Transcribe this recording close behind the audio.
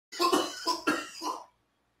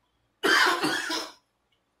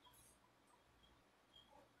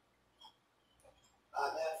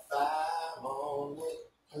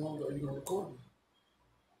recording.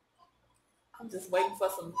 I'm just waiting for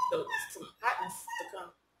some hotness to come.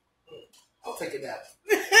 I'll take it out.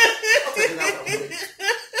 I'll take it out real quick.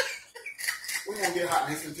 We won't get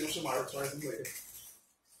hotness until somebody returns later.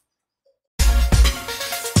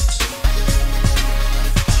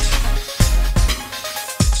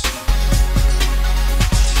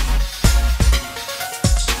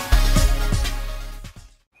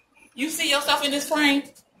 You see yourself in this frame?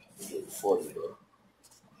 40, bro.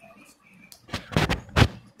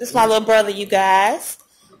 This is my little brother, you guys.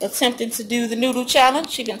 Attempting to do the noodle challenge.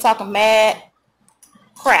 She been talking mad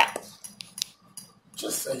crap.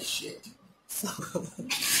 Just say shit.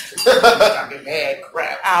 Talking mad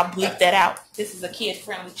crap. I'll bleep that out. This is a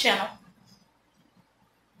kid-friendly channel.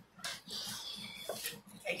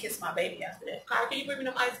 Hey, kiss my baby after that. Carl, can you bring me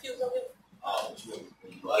them ice cubes over here? Oh,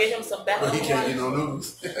 get him some back. He can't get no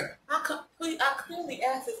noodles. I clearly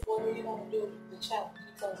asked this boy what you want to do the challenge.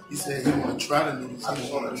 He said he want to try the noodles. I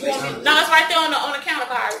just want to taste them. No, it's right there on the counter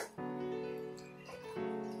card.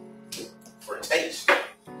 For a taste,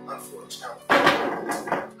 not for a challenge.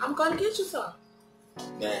 I'm gonna get you some.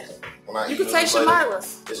 Man, when I you eat can taste your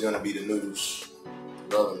Myra's. It's gonna be the noodles,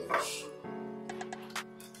 the other noodles.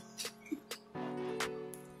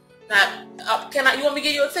 Now, you want me to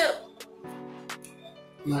give you a tip?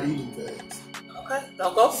 I'm not eating fast. Okay,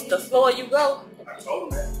 don't go. The slower you go. I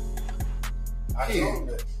told him that.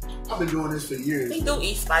 I've been doing this for years. He do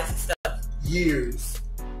eat spicy stuff. Years.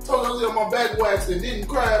 Told him I was on my back waxed and didn't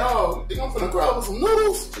cry at all. Think I'm finna cry with some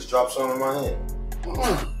noodles? Just drop some in my hand.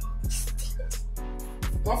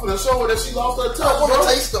 I'm finna show her that she lost her touch. I want to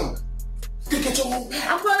taste them. You get your own back.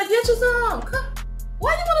 I'm gonna get you some.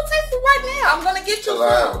 Why you want to taste it right now? I'm gonna get you some. I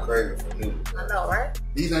have a craving for noodles. I know, right?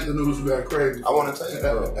 These ain't the noodles you got craving. I want to taste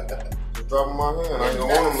them. Just drop them in my hand. I ain't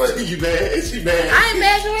gonna want them later. You mad? She mad. I ain't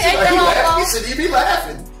mad. You ain't that long ago. He said he be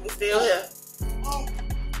laughing. He's still here.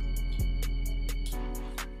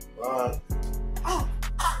 Alright.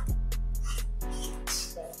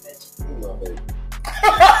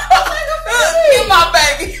 You my baby. You my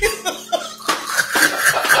baby.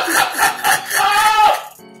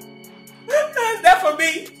 That for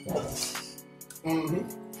me. Mm-hmm.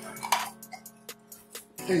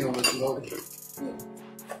 Ain't gonna let you load it.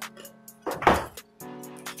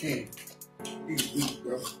 Can't. Eat,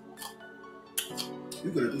 bro. You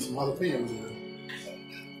could have do some jalapenos in there.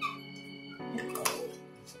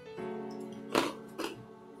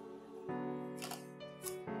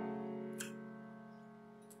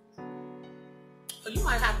 So you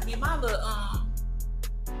might have to be my little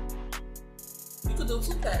you could do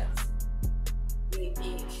 2 packs.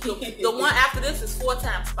 The one after this is 4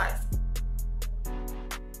 times spicy.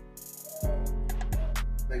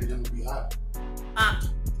 Maybe them would be hot. Huh?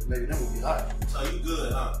 Maybe them would be hot. So you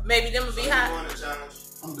good, huh? Maybe them would be hot. You want the challenge?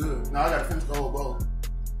 I'm good. Now I gotta finish the whole bowl.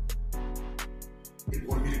 He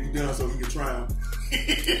wanted me to be done so he can try them. So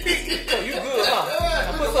you good, huh?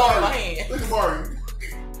 I put some in my hand. Look at Mario.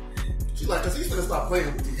 She's like, cause he's gonna stop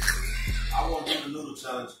playing with you. I won't do the noodle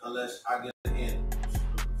challenge unless I get the end.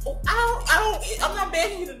 I'm not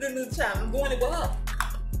begging you to do the noodle challenge. I'm doing it with her.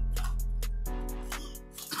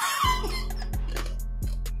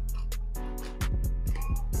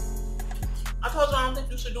 I told you I don't think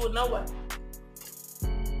you should do it no way.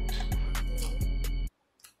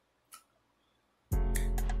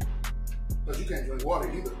 Cause you can't drink water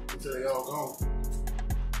either until they all gone.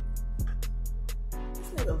 This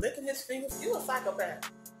nigga licking his fingers. You a psychopath.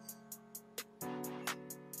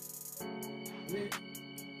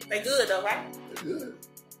 They good though, right? They're good.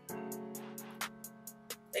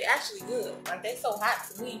 They actually good. Like they so hot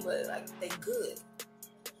to me, but like they good.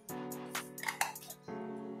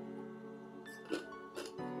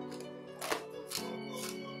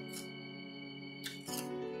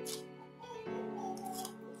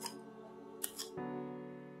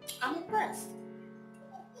 I'm impressed.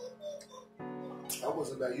 That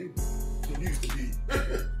wasn't about you. It used to be.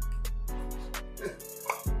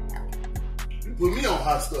 You put me on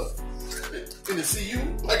hot stuff. And to see you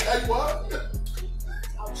like how you are.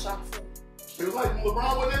 I was shocked too. It was like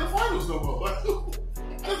LeBron wasn't in the finals no more. How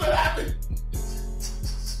does that happen?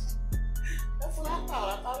 That's what I thought. I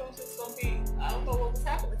thought it was just gonna be, I don't know what was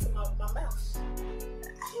happening to my mouth.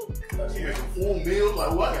 She making full meals,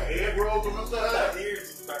 like what, an egg roll from inside? My ears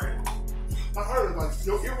is burning. I heard it, like,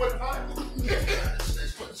 your ear wasn't hot.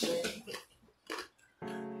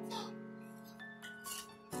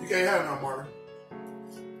 You can't have no Martin.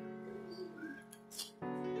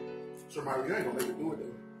 Sure, Martin, you ain't gonna make it do it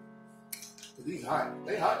though. Cause these hot.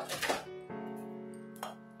 They hot.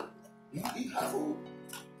 You eat hot food.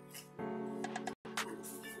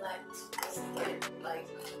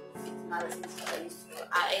 Like not as much as I used to.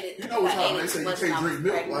 I ate it. You know what time they say you can't drink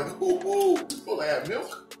milk? Like, ooh, you supposed to have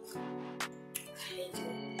milk.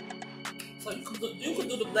 So you can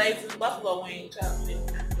do the blazing buffalo wing challenge.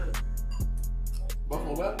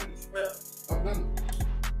 Buffalo what? Yeah. I've done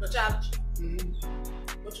The challenge.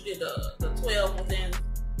 Mm-hmm. What you did, the 12 within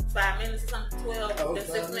 5 minutes or something? 12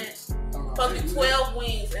 within 6 minutes? Supposed to be 12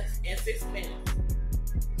 wings in 6 minutes.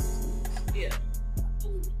 Yeah.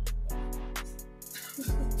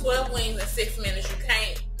 12 wings in 6 minutes. You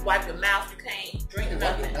can't wipe your mouth. You can't drink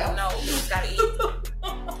nothing. No, you just gotta eat. I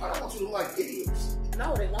don't want you to like idiots.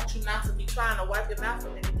 No, they want you not to be trying to wipe your mouth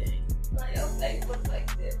or anything. Like your face looks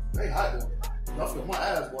like this. They hot though. I feel my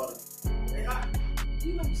eyes water. They hot.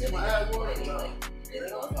 You know, see my eyes water? I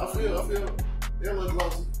feel. They look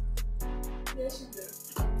glossy. Yes, you do.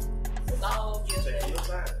 It's all over your face.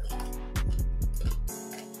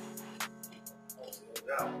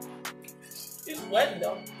 It's sweating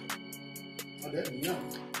though. Oh, that's yummy.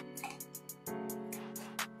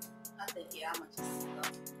 I think, yeah, I'm gonna just stuff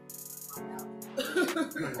my mouth.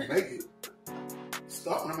 You ain't gonna make it.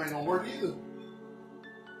 Stuffing them ain't gonna work either.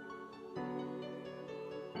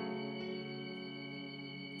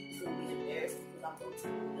 It's gonna be embarrassing because I'm going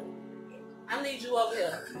to. I need you over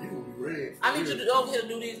here. You gonna be red. I need you to go over here to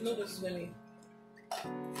do these noodles with me.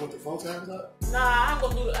 What, the 4 times up? Nah, I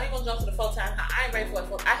ain't gonna jump to the 4 times. I ain't ready for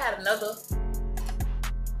it. I had another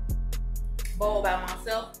bowl by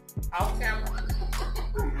myself off camera.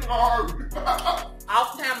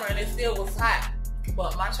 Off camera, and it still was hot.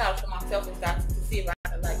 But my challenge for myself is got to see if I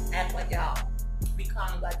can like act like y'all, be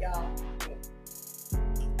kind of like y'all.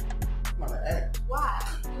 I'm gonna act. Why?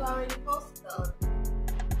 You already posted though.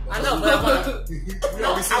 I know, but I wanna. You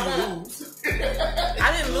already seen you lose.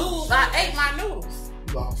 I didn't lose. I ate my noodles.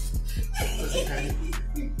 You lost.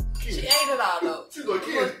 She ate it all though. She's like,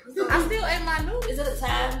 kid. I still ate my noodles. Is it a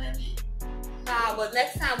time? Nah, but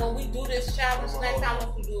next time when we do this challenge, next time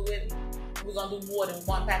when we do it with me, we're gonna do more than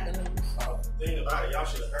 1 pack of noodles. The thing about it, y'all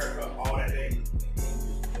should have heard her all that day.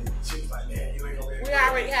 She was like, man, you ain't gonna be. We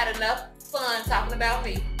already had enough fun talking about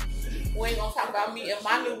me. We ain't gonna talk about me and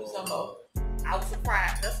my noodles no more. I was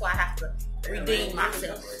surprised. That's why I have to redeem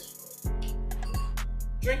myself.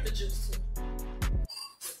 Drink the juice too.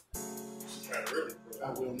 She's trying to really.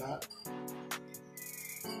 I will not.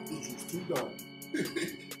 This juice too dark.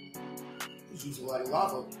 This juice is like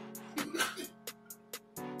lava.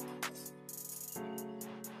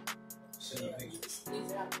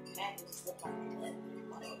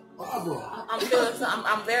 Lava. I'm feeling.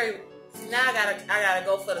 I'm very. See, now I gotta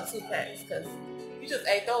go for the 2 packs because you just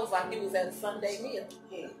ate those like you was at a Sunday meal.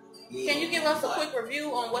 Yeah. Can you give us a quick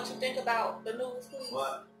review on what you think about the noodles, please?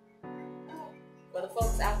 What? For the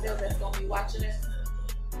folks out there that's gonna be watching it,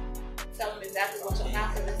 tell them exactly what your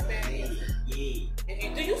mouth is experiencing.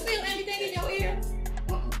 Yeah. Do you feel anything in your ears?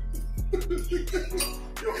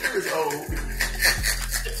 Your ear is old.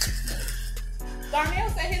 Darnell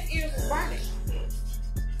said his ears was burning.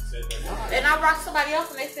 And I rocked somebody else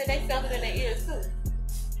and they said they felt it in their ears too.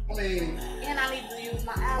 I mean, And I need to use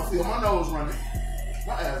my I eyes. feel my nose running.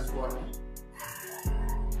 My ass is running.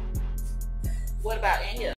 What about in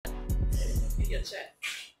here? In your chest?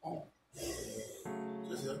 Oh.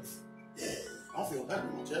 Just here. I don't feel nothing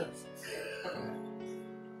in my chest.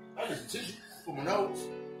 I just tissue for my nose.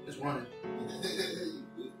 It's running.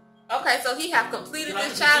 Okay, so he have completed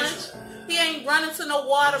this challenge. He ain't running to no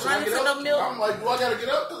water, running to no milk. I'm like, do I gotta get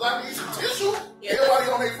up because I need some tissue? Yeah.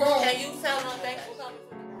 Everybody on their phone. Can you tell them thanks for coming?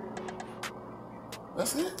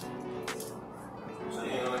 That's it. So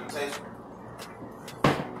you ain't gonna let me taste it?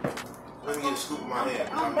 Let me get a scoop in my hand.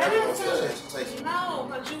 I'm never ready gonna to. taste it. No,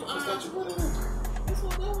 but you What's that you put in? This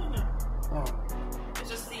will go in there. Oh. It's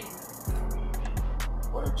just season.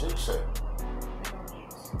 What did Jake say?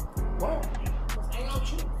 Wow. Ain't no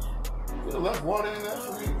juice. You could have left water in there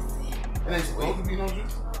for me. It ain't supposed to be no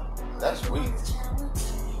juice. That's weak.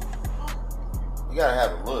 You gotta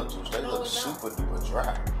have a little juice. They look super duper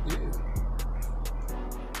dry. Yeah.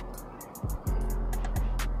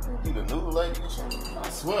 You the noodle lady or something? I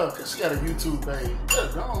swear, because she got a YouTube page.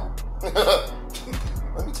 That's gone.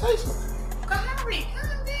 Let me taste it. Hurry,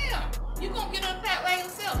 calm down. You gonna get up that way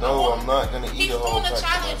yourself. No, I'm not gonna eat He's the whole doing the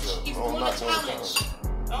pack challenge. myself. He's No, I'm doing the not doing the challenge.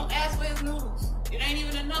 Don't ask for his noodles. It ain't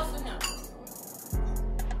even enough for him.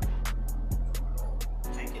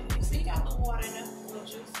 Take it. You see, he got a little water in there, a little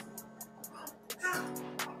juice.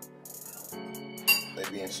 They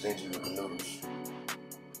being stingy with the noodles.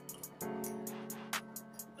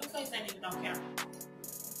 Your face ain't even on camera.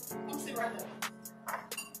 Come sit right there.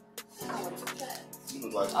 I want to cut. You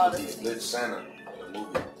look like Oh, you be a good Santa in a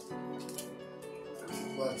movie.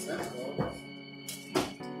 Like Santa Claus.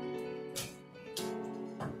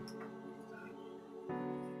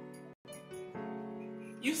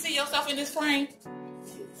 You see yourself in this frame?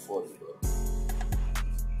 40, bro.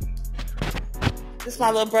 This is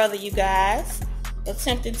my little brother, you guys.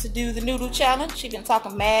 Attempting to do the noodle challenge. She been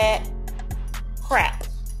talking mad crap.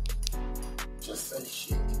 Just say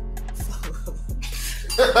shit.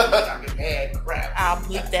 Talking mad crap. I'll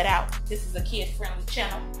bleep that out. This is a kid-friendly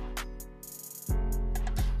channel.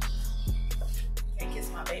 Can't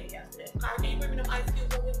kiss my baby after that. Carl, can you bring me them ice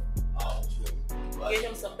cubes over here? Oh, shit. Get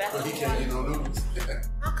him some back. But he can't eat no noodles.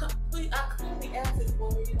 I clearly asked this boy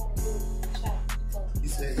what he want to do with the challenge. He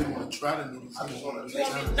said he want to try the noodles. I just want to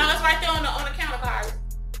No, it's right there on the counter, Carl.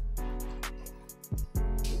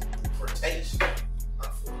 for taste,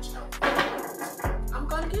 not for challenge. I'm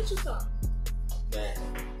gonna get you some. Man,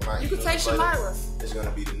 You can taste your Myra. It's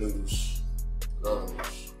gonna be the noodles. Love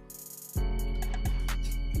noodles.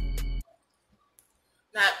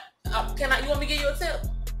 Now, you want me to give you a tip?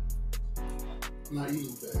 I'm not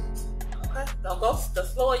eating that. Okay. Don't go. The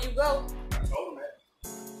slower you go. I told him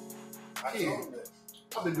that.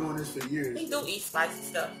 I've been doing this for years. He do eat spicy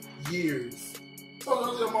stuff. Years. So I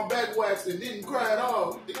looked at my back waxed and didn't cry at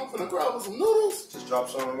all. Think I'm finna cry with some noodles? Just drop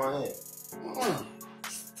some in my hand.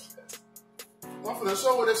 I'm finna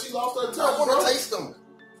show her that she lost her touch. I want to taste them.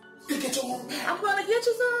 You get your own back. I'm gonna get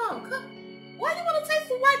you some. Why you wanna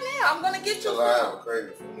taste it right now? I'm gonna get you Because I have a some.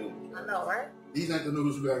 craving for noodles. I know, right? These ain't the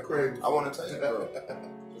noodles you got craving. I want to taste them, bro.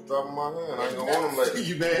 Just drop them in my hand. I ain't gonna want them later.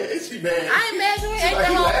 You mad? She mad. I ain't mad. You ain't Like, the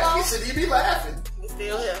he whole laughing. He phone. said he be laughing. We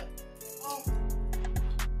still here.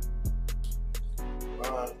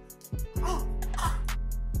 All right.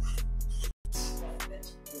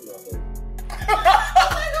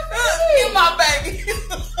 Get my baby.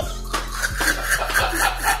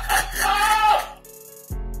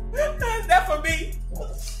 Is that for me?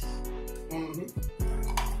 Mm-hmm.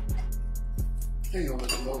 Can't go with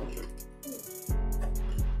the low.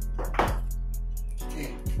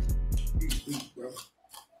 Can't. You eat, bro.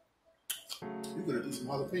 You could have threw some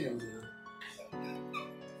jalapenos in there.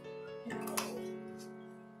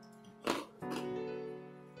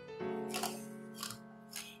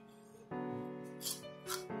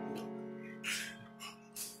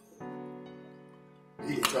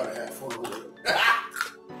 He can try to have fun with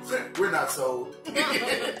it. We're not sold.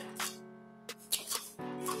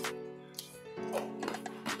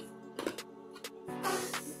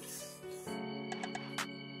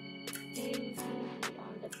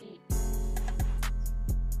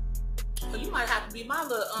 So you might have to be my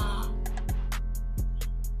little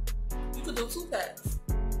you could do 2 packs.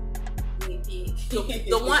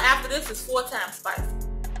 The one after this is 4 times spicy.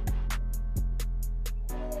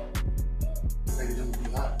 Maybe them would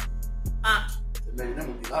be hot. Maybe them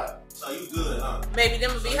would be hot. So you good, huh? Maybe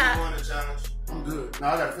them would be So hot. you won the challenge? I'm good.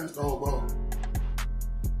 Now I gotta finish the whole bowl.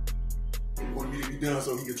 He wanted me to be done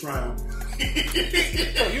so he could try them. So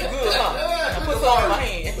you good, huh? I put some in my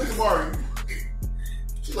hand. Look at Mari.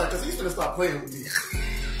 She's like, cause he's gonna stop playing with me.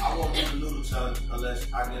 I won't do the noodle challenge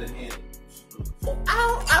unless I get a hand.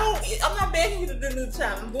 I'm not begging you to do the new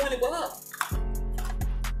challenge. I'm doing it with her.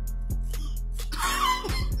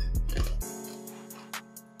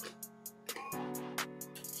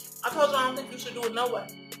 I told you I don't think you should do it no way.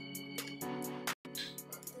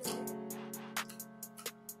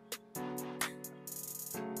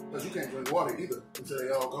 Cause you can't drink water either until they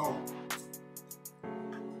all gone.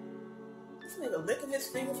 This nigga licking his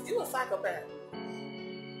fingers. You a psychopath. I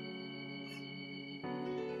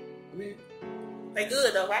mean, They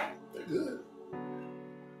good though, right? they're good.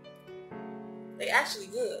 They actually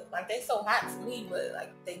good. Like they so hot to me, but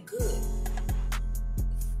like they good.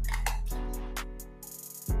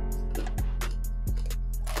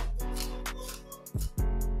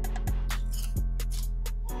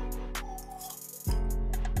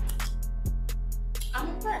 I'm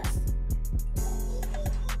impressed.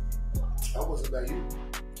 That wasn't about you.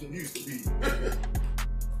 You used to be.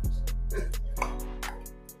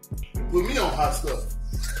 Put me on hot stuff.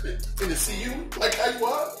 In the CU, like how you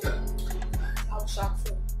are. I was shocked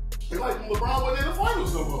too. It's like LeBron wasn't in the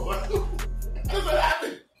finals no more. How does that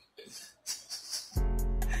happen?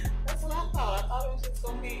 That's what I thought. I thought it was just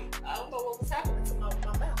gonna be. I don't know what was happening to my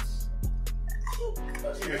mouth.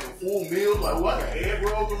 She had some full meal, like what? An egg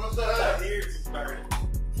roll from the My side. ears is burning.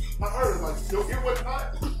 I heard it, like, your ear wasn't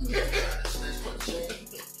hot.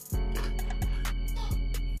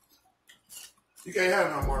 You can't have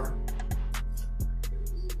no more.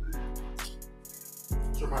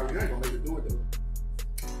 Sure, Mary, you ain't gonna make it do it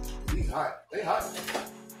though. He's hot. They hot.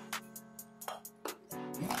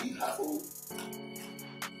 You eat hot food.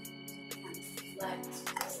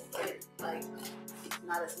 Like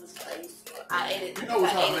not as much spice. I ate it. You know what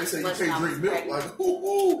I time ate they it say you much can't when I drink was milk. pregnant. Like,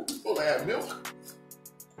 ooh, you supposed to have milk.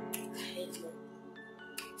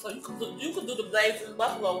 So you could do the blazing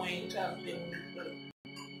buffalo wing challenge.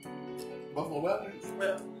 Buffalo Wild Wings?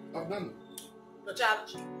 Well, I've done it. the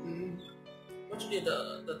challenge. Mm-hmm. What you did,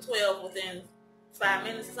 the 12 within 5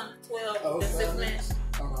 minutes or something? 12 within 6 minutes?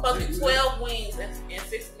 Uh-huh. Supposed to be 12 wings in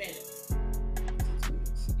 6 minutes.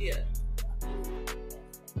 Yeah.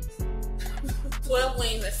 12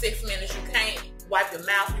 wings in 6 minutes. You can't wipe your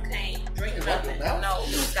mouth. You can't drink nothing. No,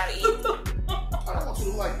 you just gotta eat. I don't want you to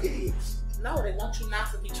look like idiots. No, they want you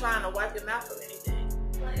not to be trying to wipe your mouth or anything.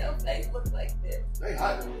 Why your face looks like this? They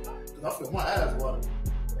hot. Cause I feel my ass water.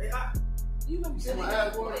 They hot. You look See really my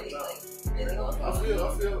ass water? pretty, like, really on I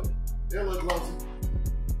feel. They look glossy.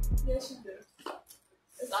 Yes, you do.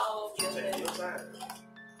 It's all over your Check face. your side.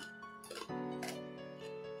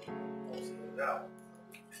 Now,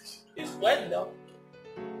 You're sweating though.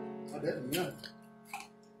 I definitely am.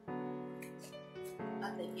 I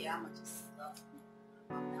think, yeah, I'm gonna just stuff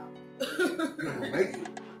my mouth. You ain't gonna make it.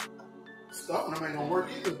 Stuffing them ain't gonna work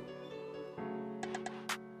either.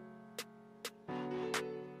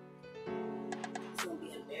 It's gonna be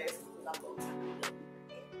embarrassing because I'm going to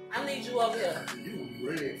I need you over here. You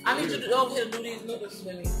red. I need you to over here to do these noodles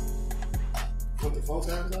with me. What, the 4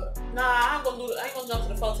 times up? Nah, I ain't gonna go to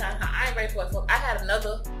the 4 times. I ain't ready for it. I had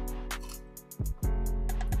another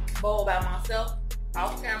bowl by myself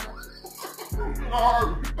off camera.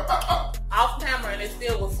 Off camera, and it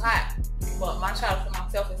still was hot. But my challenge for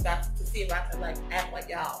myself is to see if I can like act like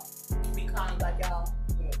y'all, be calm like y'all.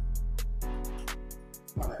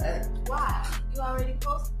 Not an act. Why? You already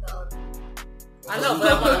posted though. I know,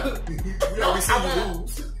 but I wanna. We already seen you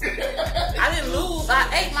lose. I didn't lose. I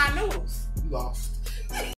ate my noodles. You lost.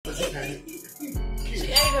 But you can't. She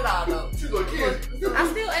ate it all though. She's a kid. I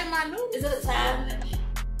still ate my noodles. Is it a time?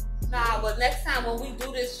 Nah, but next time when we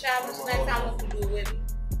do this challenge, next time when we do it with me,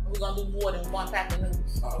 we're gonna do more than 1 pack of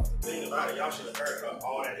noodles. the thing about it, y'all should have heard her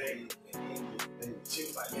all that day. And she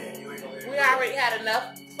was like, man, you ain't gonna be able We already had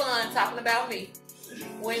enough fun talking about me.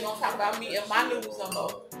 We ain't gonna talk about me and my noodles no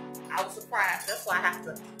more. I was surprised. That's why I have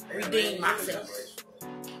to redeem myself.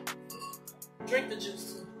 Drink the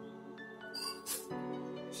juice too.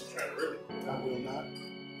 She's trying to really. I will not.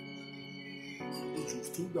 This juice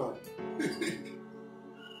too dark.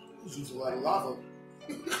 This juice is like lava.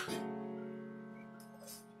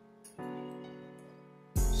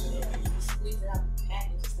 Squeeze it out the pack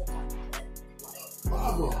and just look like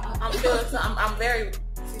Lava. I'm feeling. I'm very.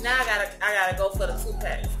 See now I gotta go for the 2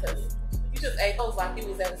 packs because you just ate those like you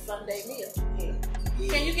was at a Sunday meal.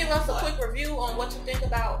 Can you give us a quick review on what you think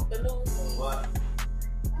about the noodles? What?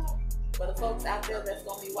 For the folks out there that's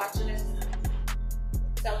gonna be watching this,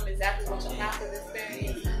 tell them exactly what your mouth is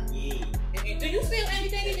experiencing. If you do, you feel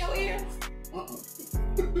anything in your ears?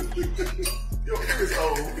 Your ear is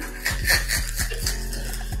old.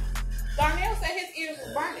 Darnell said his ears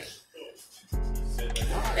was burning.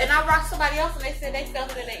 And I rocked somebody else and they said they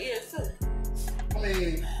felt it in their ears too. I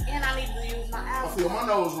mean, And I need to use my I eyes. feel my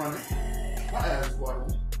nose running. My ass is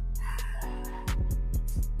watering.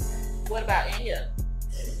 What about in your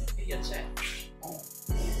chest?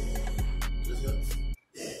 Just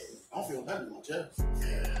I don't feel nothing in my chest.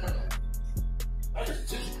 I just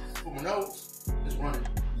tissue for my nose. It's running.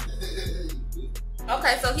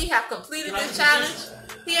 Okay, so he have completed this challenge.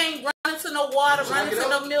 He ain't running to no water, Should I running get to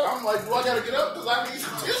no up? milk. I'm like, do I gotta get up? Because I need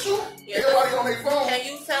some tissue. Yeah. Everybody on their phone. Can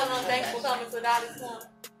you tell them thanks for coming to Dollys Corner?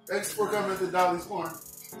 Thanks for coming to Dolly's Corner.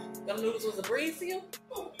 Them noodles was a breeze to you?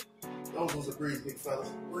 Those was a breeze, big fella. A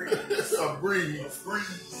breeze.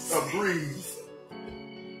 A breeze.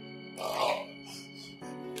 Oh.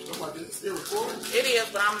 Somebody is still recording? It is,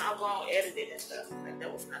 but I'm not going to edit it and stuff. Like,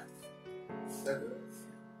 that was not. That good.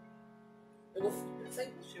 It was. It's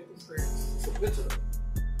like, shit was breeze. It's a picture.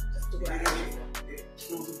 Just do it.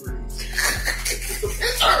 It was a breeze. It's a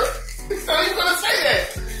picture. How you gonna say that?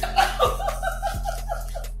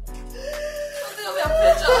 a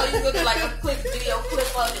picture or you look like a quick video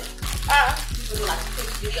clip of it? You look like a quick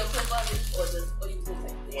video clip of it or you look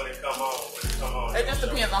like When it come on. It just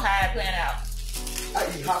depends on how it plan out. I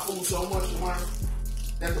eat hot food so much, man,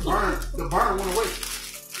 that the burn went away.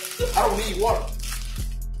 I don't need water.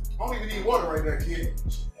 I don't even need water right now, kid.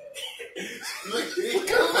 Look, she eat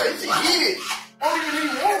it. I don't even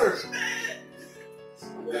need water.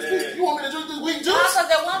 You want me to drink this weak juice? Because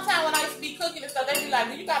at one time when I used to be cooking and stuff, they be like,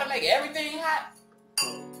 "Do you gotta make everything hot?"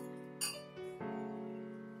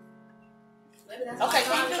 Okay,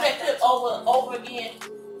 can you do that clip over again?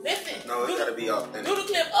 Listen. No, it gotta be authentic. Do the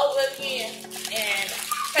clip over again and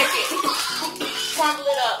take it, crumble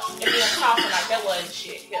it up, and then talking like that wasn't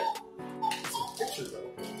shit. It's a picture, though.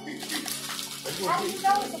 How do you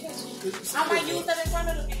know it's a picture? I might use that in front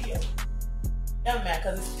of the video. Never mind,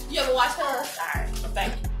 because You ever watch her? alright.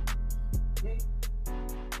 Thank you.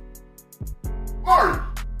 Marty.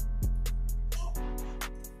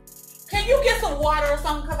 Can you get some water or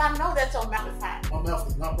something? Because I know that your mouth is hot. My mouth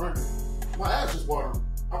is not burning. My ass is watering.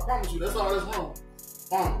 I promise you, that's all that's wrong.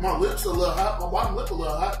 My lips are a little hot. My bottom lip a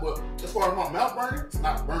little hot, but as far as my mouth burning, it's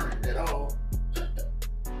not burning at all.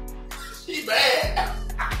 She bad.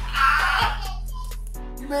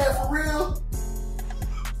 You mad for real?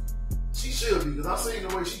 She should be, because I seen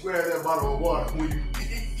the way she grabbed that bottle of water when you.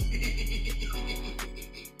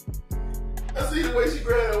 I see the way she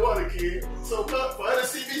grabbed that water, kid. So for her to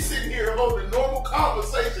see me sitting here holding normal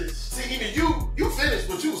conversation, see, even you finished,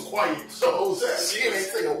 but you was quiet. So she ain't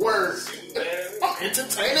say a word. I'm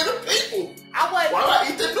entertaining the people while I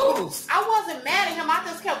eat the noodles. I wasn't mad at him. I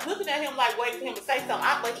just kept looking at him like waiting for him to say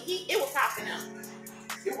something. But it was hot to him.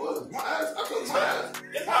 It was. My eyes, I told you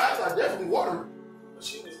my eyes are definitely watering. But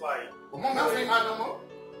she was like, But my mouth ain't hot no more.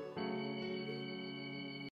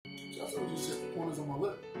 I told you just the corners of my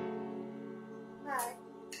lip. Right.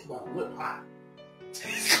 About lip hot.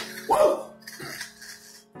 Whoa!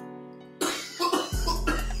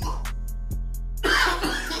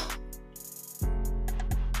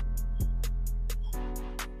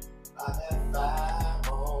 I have 5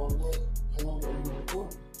 on it. How long are you gonna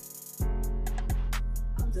record?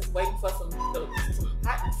 I'm just waiting for some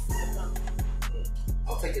hotness to come.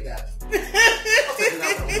 I'll take it down. I'll take it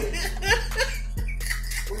out real quick.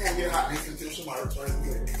 We're gonna get hotness until somebody returns to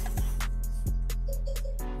bed.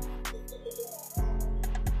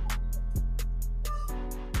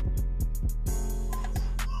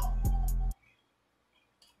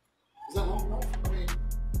 Is that long enough? I mean,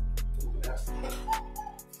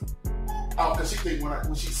 oh, because she think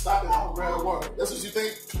when she stop it, I'm gonna grab the water. That's what you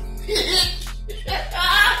think?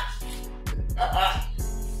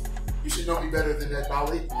 You should know me better than that,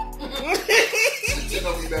 Dolly. You should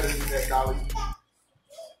know me better than that, Dolly.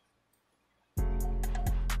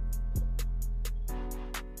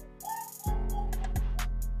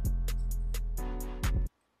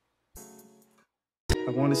 I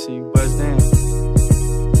wanna see you buzz down.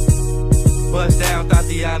 Buzz down,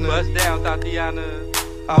 Tatiana. Buzz down, Tatiana.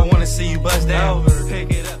 I wanna see you buzz down.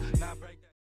 Pick it up.